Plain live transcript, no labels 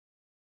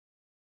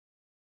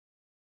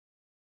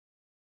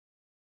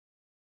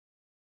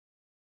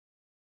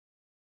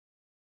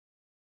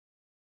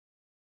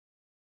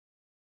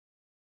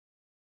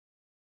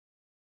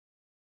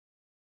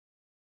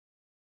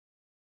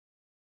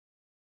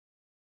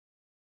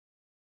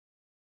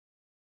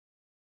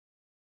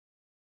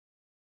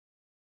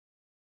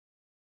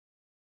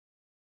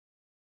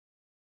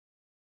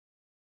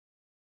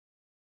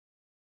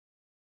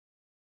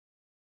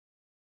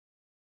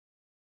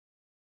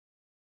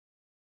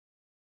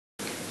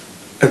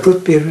A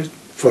good period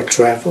for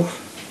travel,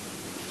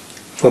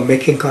 for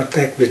making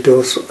contact with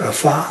those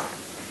afar.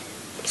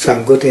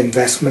 Some good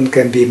investment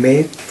can be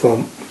made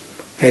for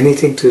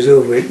anything to do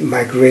with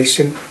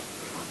migration,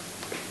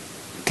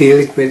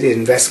 dealing with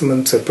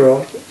investments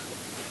abroad,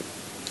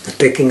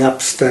 taking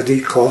up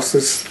study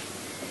courses,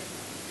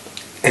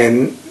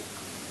 and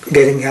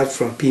getting help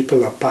from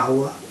people of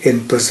power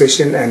in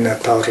position and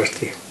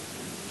authority.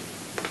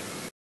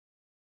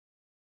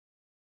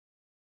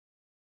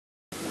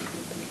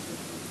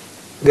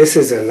 This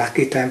is a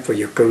lucky time for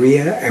your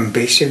career,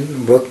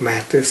 ambition, work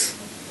matters,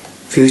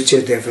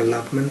 future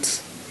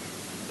developments,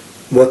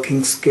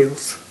 working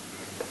skills,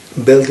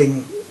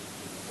 building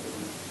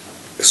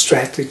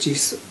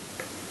strategies,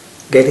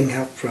 getting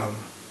help from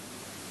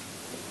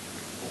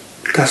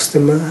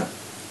customer,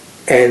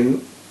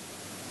 and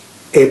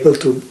able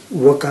to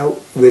work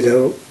out with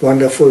a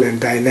wonderful and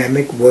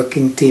dynamic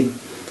working team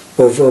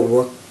over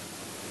work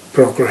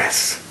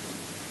progress.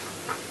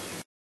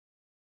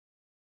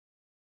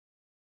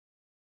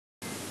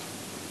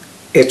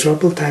 A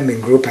troubled time in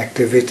group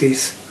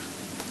activities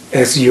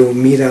as you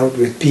meet out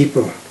with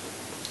people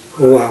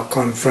who are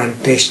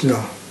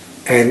confrontational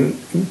and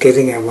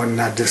getting at one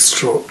another's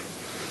throat.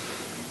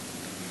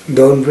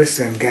 Don't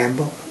risk and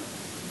gamble.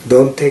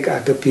 Don't take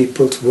other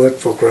people's word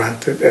for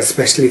granted,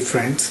 especially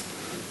friends.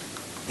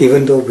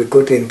 Even though with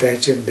good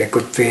intention, they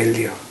could fail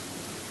you.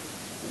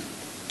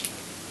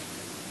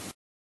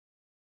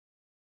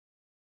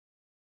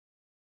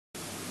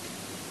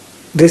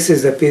 This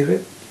is a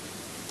period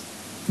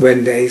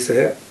when there is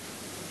a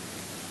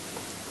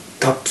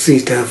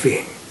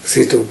topsy-turvy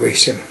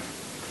situation.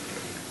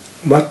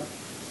 What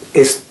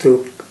is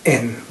to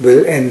end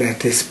will end at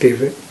this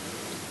period.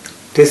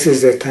 This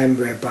is a time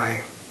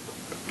whereby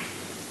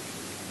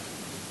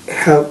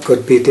help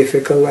could be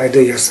difficult,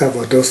 either yourself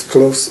or those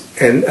close,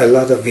 and a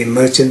lot of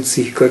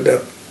emergency could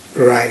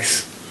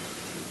arise.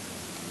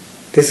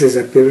 This is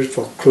a period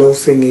for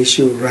closing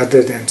issue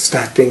rather than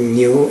starting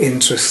new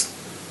interest.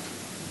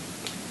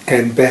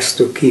 And best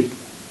to keep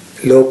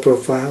low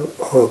profile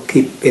or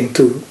keep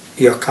into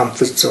your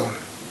comfort zone.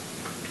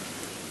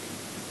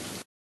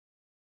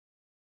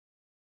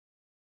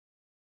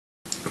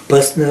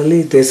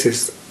 Personally, this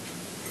is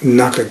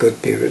not a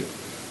good period.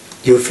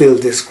 You feel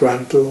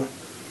disgruntled,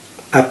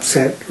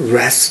 upset,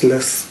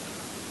 restless,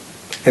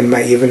 and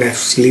might even have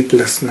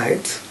sleepless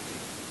nights,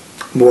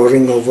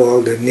 worrying over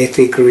all the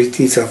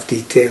nitty-gritties of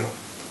detail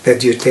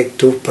that you take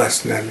too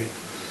personally.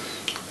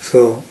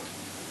 So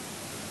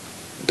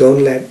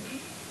don't let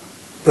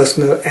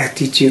personal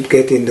attitude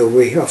get in the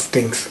way of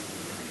things.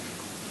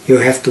 You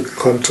have to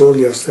control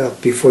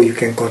yourself before you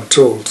can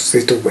control the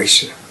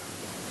situation.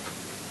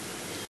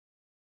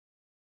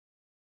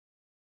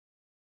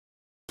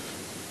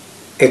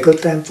 A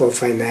good time for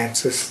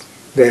finances.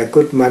 There are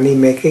good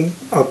money-making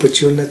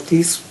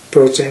opportunities,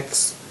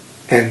 projects,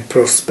 and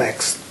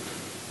prospects.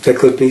 There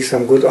could be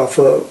some good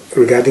offer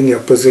regarding your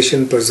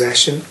position,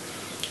 possession,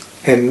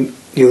 and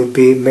you'll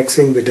be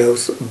mixing with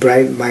those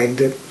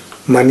bright-minded,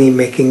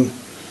 money-making,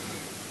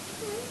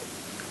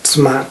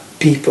 smart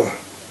people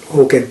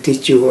who can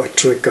teach you a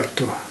trick or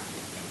two.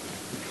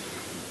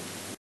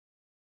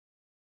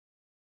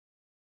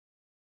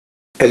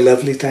 A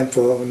lovely time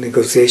for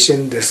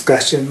negotiation,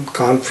 discussion,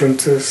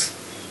 conferences,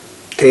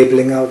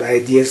 tabling out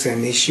ideas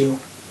and issue,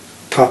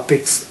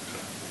 topics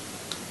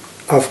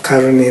of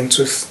current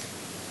interest,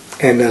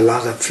 and a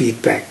lot of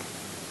feedback.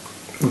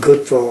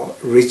 Good for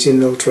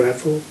regional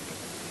travel,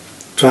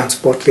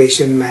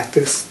 transportation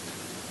matters,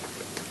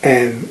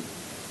 and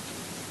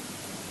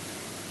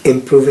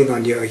improving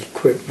on your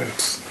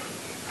equipment.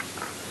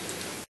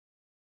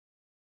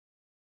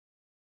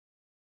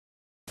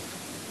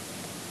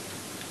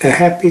 A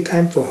happy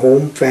time for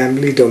home,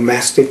 family,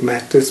 domestic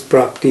matters,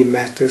 property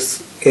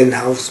matters,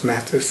 in-house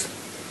matters,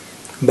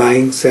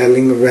 buying,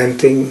 selling,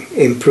 renting,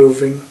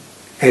 improving,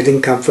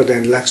 adding comfort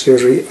and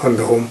luxury on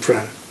the home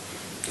front.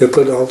 You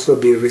could also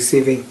be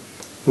receiving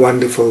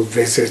wonderful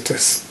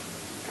visitors.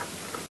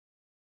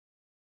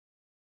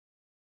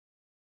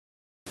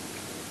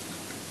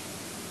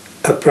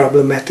 A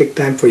problematic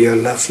time for your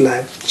love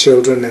life,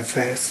 children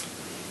affairs,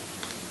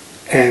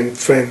 and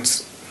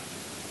friends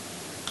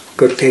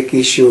could take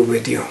issue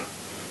with you.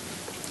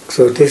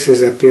 So this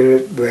is a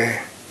period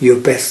where you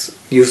best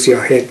use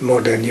your head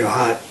more than your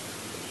heart,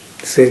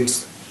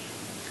 since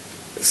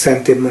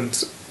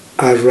sentiments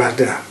are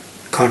rather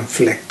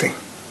conflicting.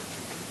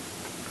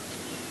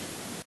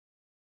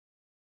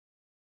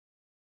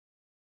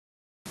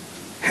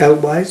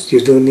 Health-wise,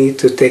 you do need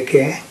to take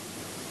care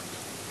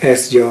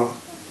as you're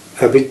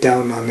a bit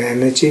down on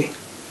energy,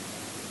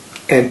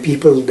 and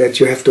people that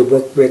you have to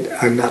work with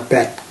are not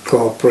that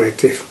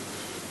cooperative,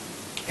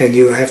 and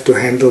you have to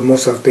handle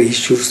most of the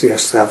issues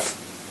yourself.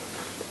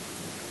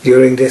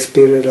 During this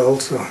period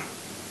also,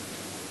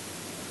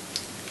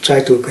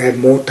 try to have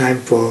more time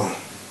for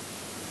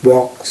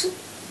walks,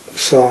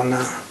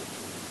 sauna,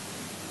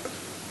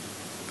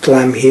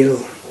 climb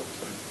hill,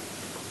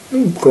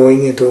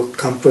 going into a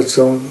comfort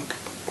zone,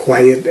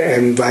 quiet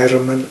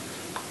environment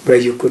where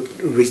you could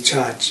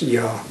recharge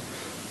your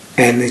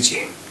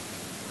energy.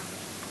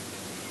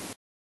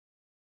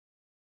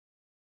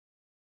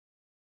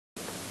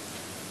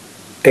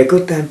 A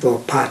good time for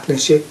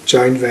partnership,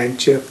 joint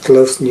venture,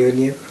 close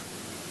union,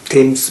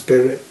 team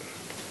spirit,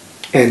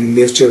 and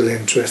mutual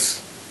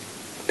interest.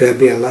 There'll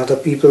be a lot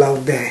of people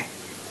out there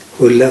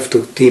who love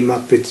to team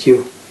up with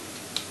you,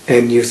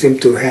 and you seem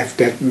to have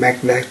that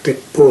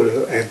magnetic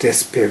pull at their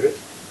spirit.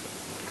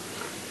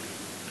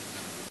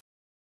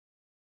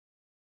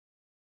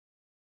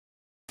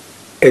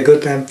 A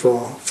good time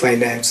for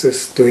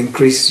finances, to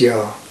increase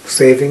your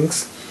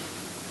savings,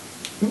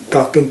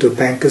 talking to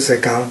bankers,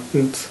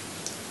 accountants,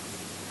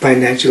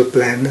 financial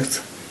planners,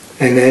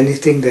 and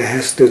anything that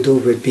has to do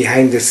with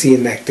behind the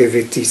scene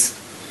activities.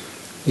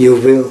 You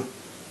will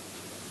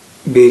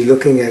be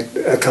looking at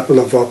a couple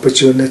of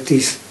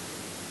opportunities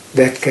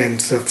that can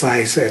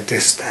suffice at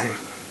this time.